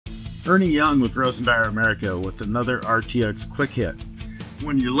Ernie Young with Rosenbauer America with another RTX quick hit.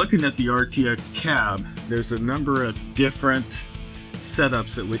 When you're looking at the RTX cab, there's a number of different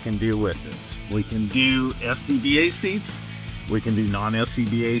setups that we can do with this. We can do SCBA seats, we can do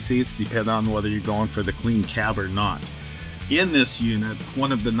non-SCBA seats, depending on whether you're going for the clean cab or not. In this unit,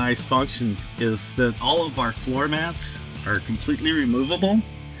 one of the nice functions is that all of our floor mats are completely removable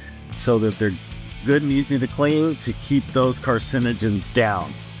so that they're good and easy to clean to keep those carcinogens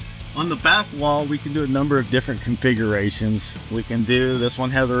down. On the back wall, we can do a number of different configurations. We can do, this one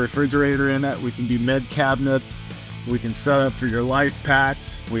has a refrigerator in it, we can do med cabinets, we can set up for your life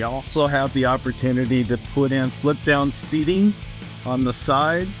packs. We also have the opportunity to put in flip down seating on the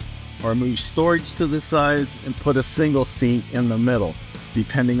sides or move storage to the sides and put a single seat in the middle,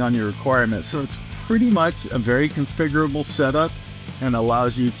 depending on your requirements. So it's pretty much a very configurable setup and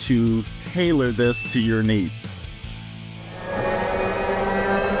allows you to tailor this to your needs.